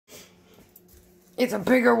It's a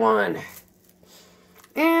bigger one.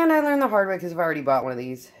 And I learned the hard way because I've already bought one of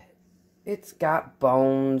these. It's got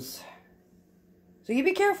bones. So you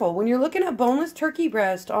be careful. When you're looking at boneless turkey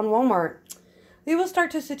breast on Walmart, they will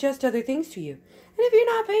start to suggest other things to you. And if you're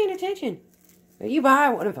not paying attention, you buy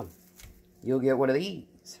one of them, you'll get one of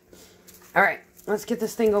these. All right, let's get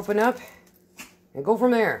this thing open up and go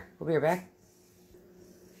from there. We'll be right back.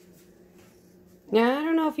 Now, I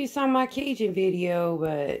don't know if you saw my Cajun video,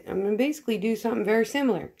 but I'm going to basically do something very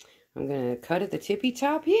similar. I'm going to cut at the tippy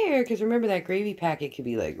top here, because remember that gravy packet could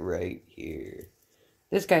be like right here.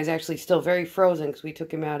 This guy's actually still very frozen, because we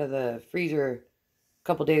took him out of the freezer a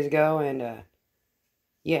couple days ago, and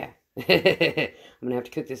yeah. I'm going to have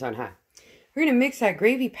to cook this on high. We're going to mix that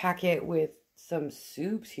gravy packet with some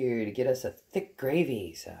soups here to get us a thick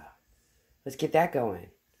gravy, so let's get that going.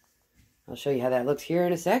 I'll show you how that looks here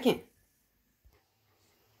in a second.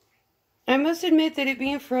 I must admit that it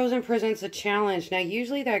being frozen presents a challenge. Now,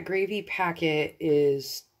 usually that gravy packet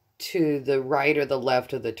is to the right or the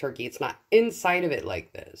left of the turkey. It's not inside of it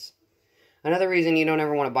like this. Another reason you don't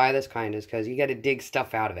ever want to buy this kind is because you got to dig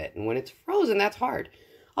stuff out of it. And when it's frozen, that's hard.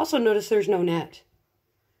 Also, notice there's no net.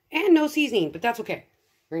 And no seasoning, but that's okay.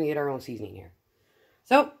 We're going to get our own seasoning here.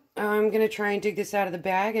 So, I'm going to try and dig this out of the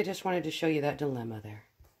bag. I just wanted to show you that dilemma there.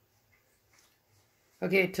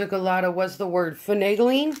 Okay, it took a lot of, what's the word,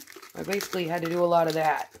 finagling? I basically had to do a lot of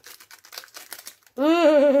that.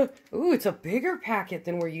 Ooh, it's a bigger packet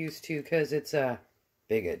than we're used to because it's a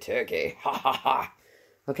bigger turkey. Ha ha ha.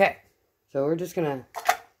 Okay, so we're just going to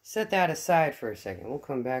set that aside for a second. We'll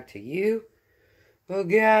come back to you. Oh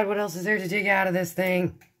God, what else is there to dig out of this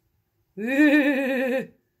thing? Okay.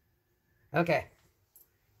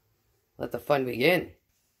 Let the fun begin.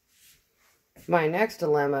 My next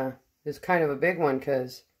dilemma is kind of a big one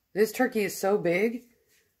because this turkey is so big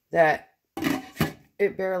that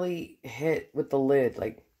it barely hit with the lid.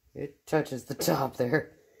 Like, it touches the top there.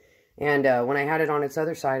 And when I had it on its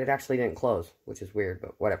other side, it actually didn't close, which is weird,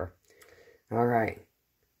 but whatever. All right.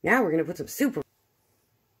 Now we're going to put some soup.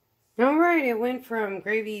 All right, it went from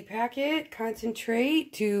gravy packet,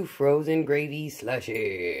 concentrate, to frozen gravy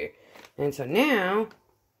slushy. And so now,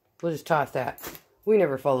 we'll just toss that. We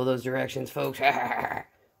never follow those directions, folks.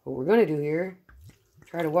 What we're going to do here,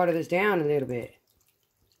 try to water this down a little bit.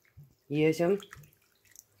 Yes, I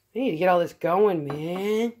need to get all this going,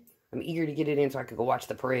 man. I'm eager to get it in so I can go watch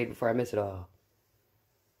the parade before I miss it all.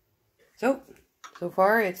 So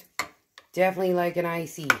far it's definitely like an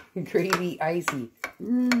icy, gravy icy.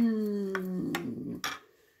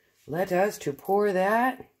 Let us to pour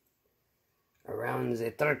that around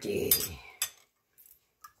the turkey.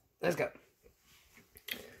 Let's go.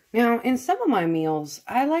 Now, in some of my meals,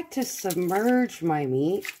 I like to submerge my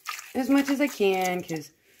meat as much as I can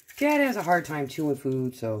because Dad has a hard time chewing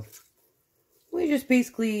food, so we just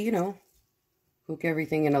basically, you know, cook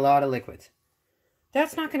everything in a lot of liquids.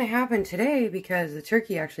 That's not going to happen today because the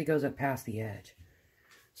turkey actually goes up past the edge.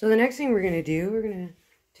 So the next thing we're going to do, we're going to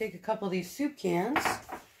take a couple of these soup cans.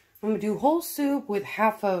 I'm going to do whole soup with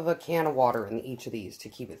half of a can of water in each of these to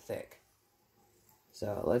keep it thick.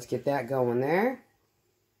 So let's get that going there.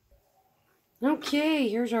 Okay,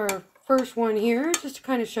 here's our first one here. Just to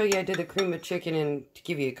kind of show you I did the cream of chicken and to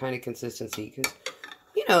give you a kind of consistency. Because,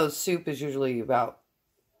 you know, soup is usually about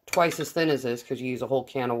twice as thin as this because you use a whole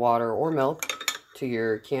can of water or milk to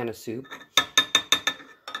your can of soup.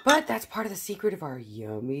 But that's part of the secret of our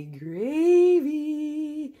yummy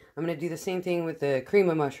gravy. I'm going to do the same thing with the cream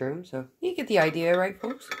of mushroom. So you get the idea, right,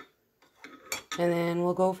 folks? And then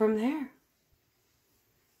we'll go from there.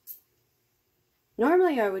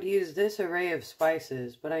 Normally I would use this array of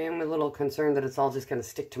spices, but I am a little concerned that it's all just going to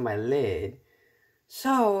stick to my lid.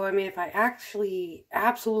 So, I mean, if I actually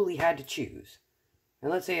absolutely had to choose,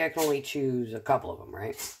 and let's say I can only choose a couple of them,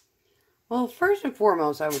 right? Well, first and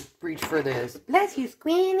foremost, I would reach for this. Bless you,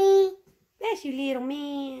 Squinty. Bless you, little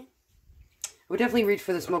man. I would definitely reach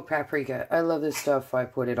for the smoked paprika. I love this stuff. I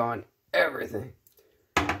put it on everything.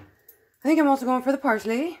 I think I'm also going for the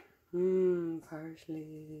parsley.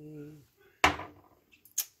 Parsley.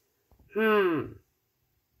 If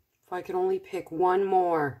I could only pick one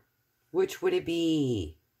more, which would it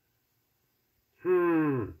be?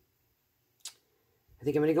 I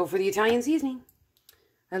think I'm going to go for the Italian seasoning.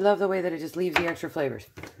 I love the way that it just leaves the extra flavors.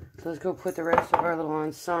 So let's go put the rest of our little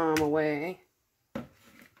ensemble away.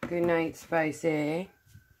 Good night, spicy.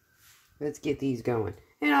 Let's get these going.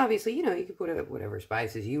 And obviously, you know, you can put whatever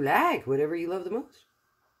spices you like, whatever you love the most.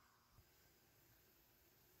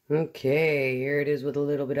 Okay, here it is with a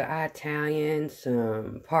little bit of Italian,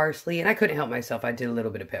 some parsley, and I couldn't help myself. I did a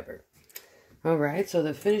little bit of pepper. All right, so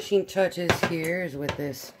the finishing touches here is with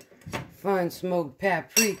this fun smoked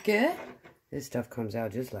paprika. This stuff comes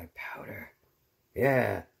out just like powder.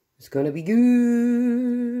 Yeah, it's gonna be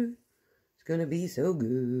good. It's gonna be so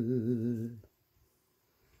good.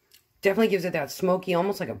 Definitely gives it that smoky,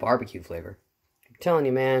 almost like a barbecue flavor. I'm telling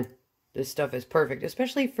you, man, this stuff is perfect,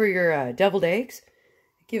 especially for your deviled eggs.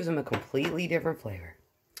 It gives them a completely different flavor.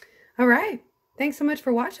 All right, thanks so much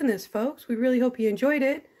for watching this, folks. We really hope you enjoyed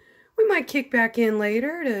it. We might kick back in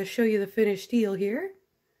later to show you the finished deal here.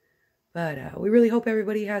 But we really hope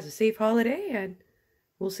everybody has a safe holiday, and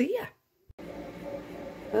we'll see ya.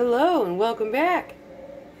 Hello, and welcome back.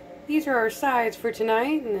 These are our sides for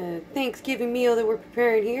tonight and the Thanksgiving meal that we're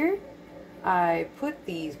preparing here. I put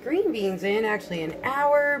these green beans in actually an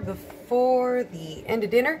hour before the end of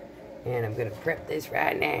dinner, and I'm going to prep this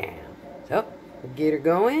right now. So, we'll get her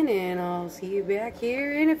going, and I'll see you back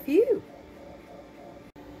here in a few.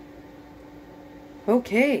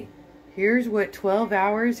 Okay, here's what 12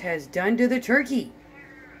 hours has done to the turkey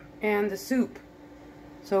and the soup.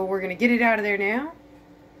 So we're going to get it out of there now,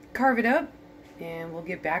 carve it up, and we'll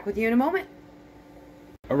get back with you in a moment.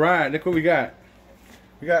 All right, look what we got.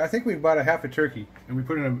 I think we bought a half a turkey and we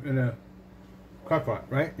put it in a crockpot,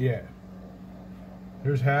 right? Yeah.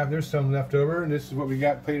 There's some left over, and this is what we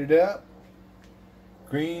got plated up.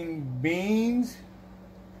 Green beans,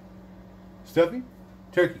 stuffing,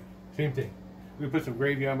 turkey, same thing. We put some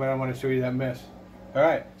gravy on, but I don't want to show you that mess. All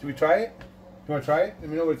right, should we try it? You want to try it? Let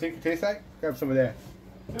me know what you think it tastes like. Grab some of that.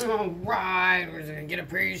 All right, we're gonna get a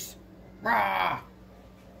piece. Rah!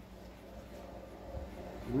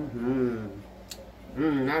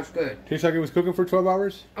 That's good. Tastes like it was cooking for 12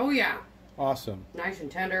 hours? Oh yeah. Awesome. Nice and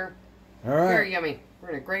tender. All right. Very yummy. We're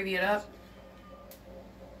gonna gravy it up.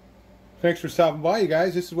 Thanks for stopping by, you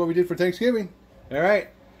guys. This is what we did for Thanksgiving. All right.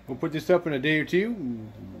 We'll put this up in a day or two.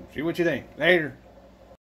 See what you think. Later.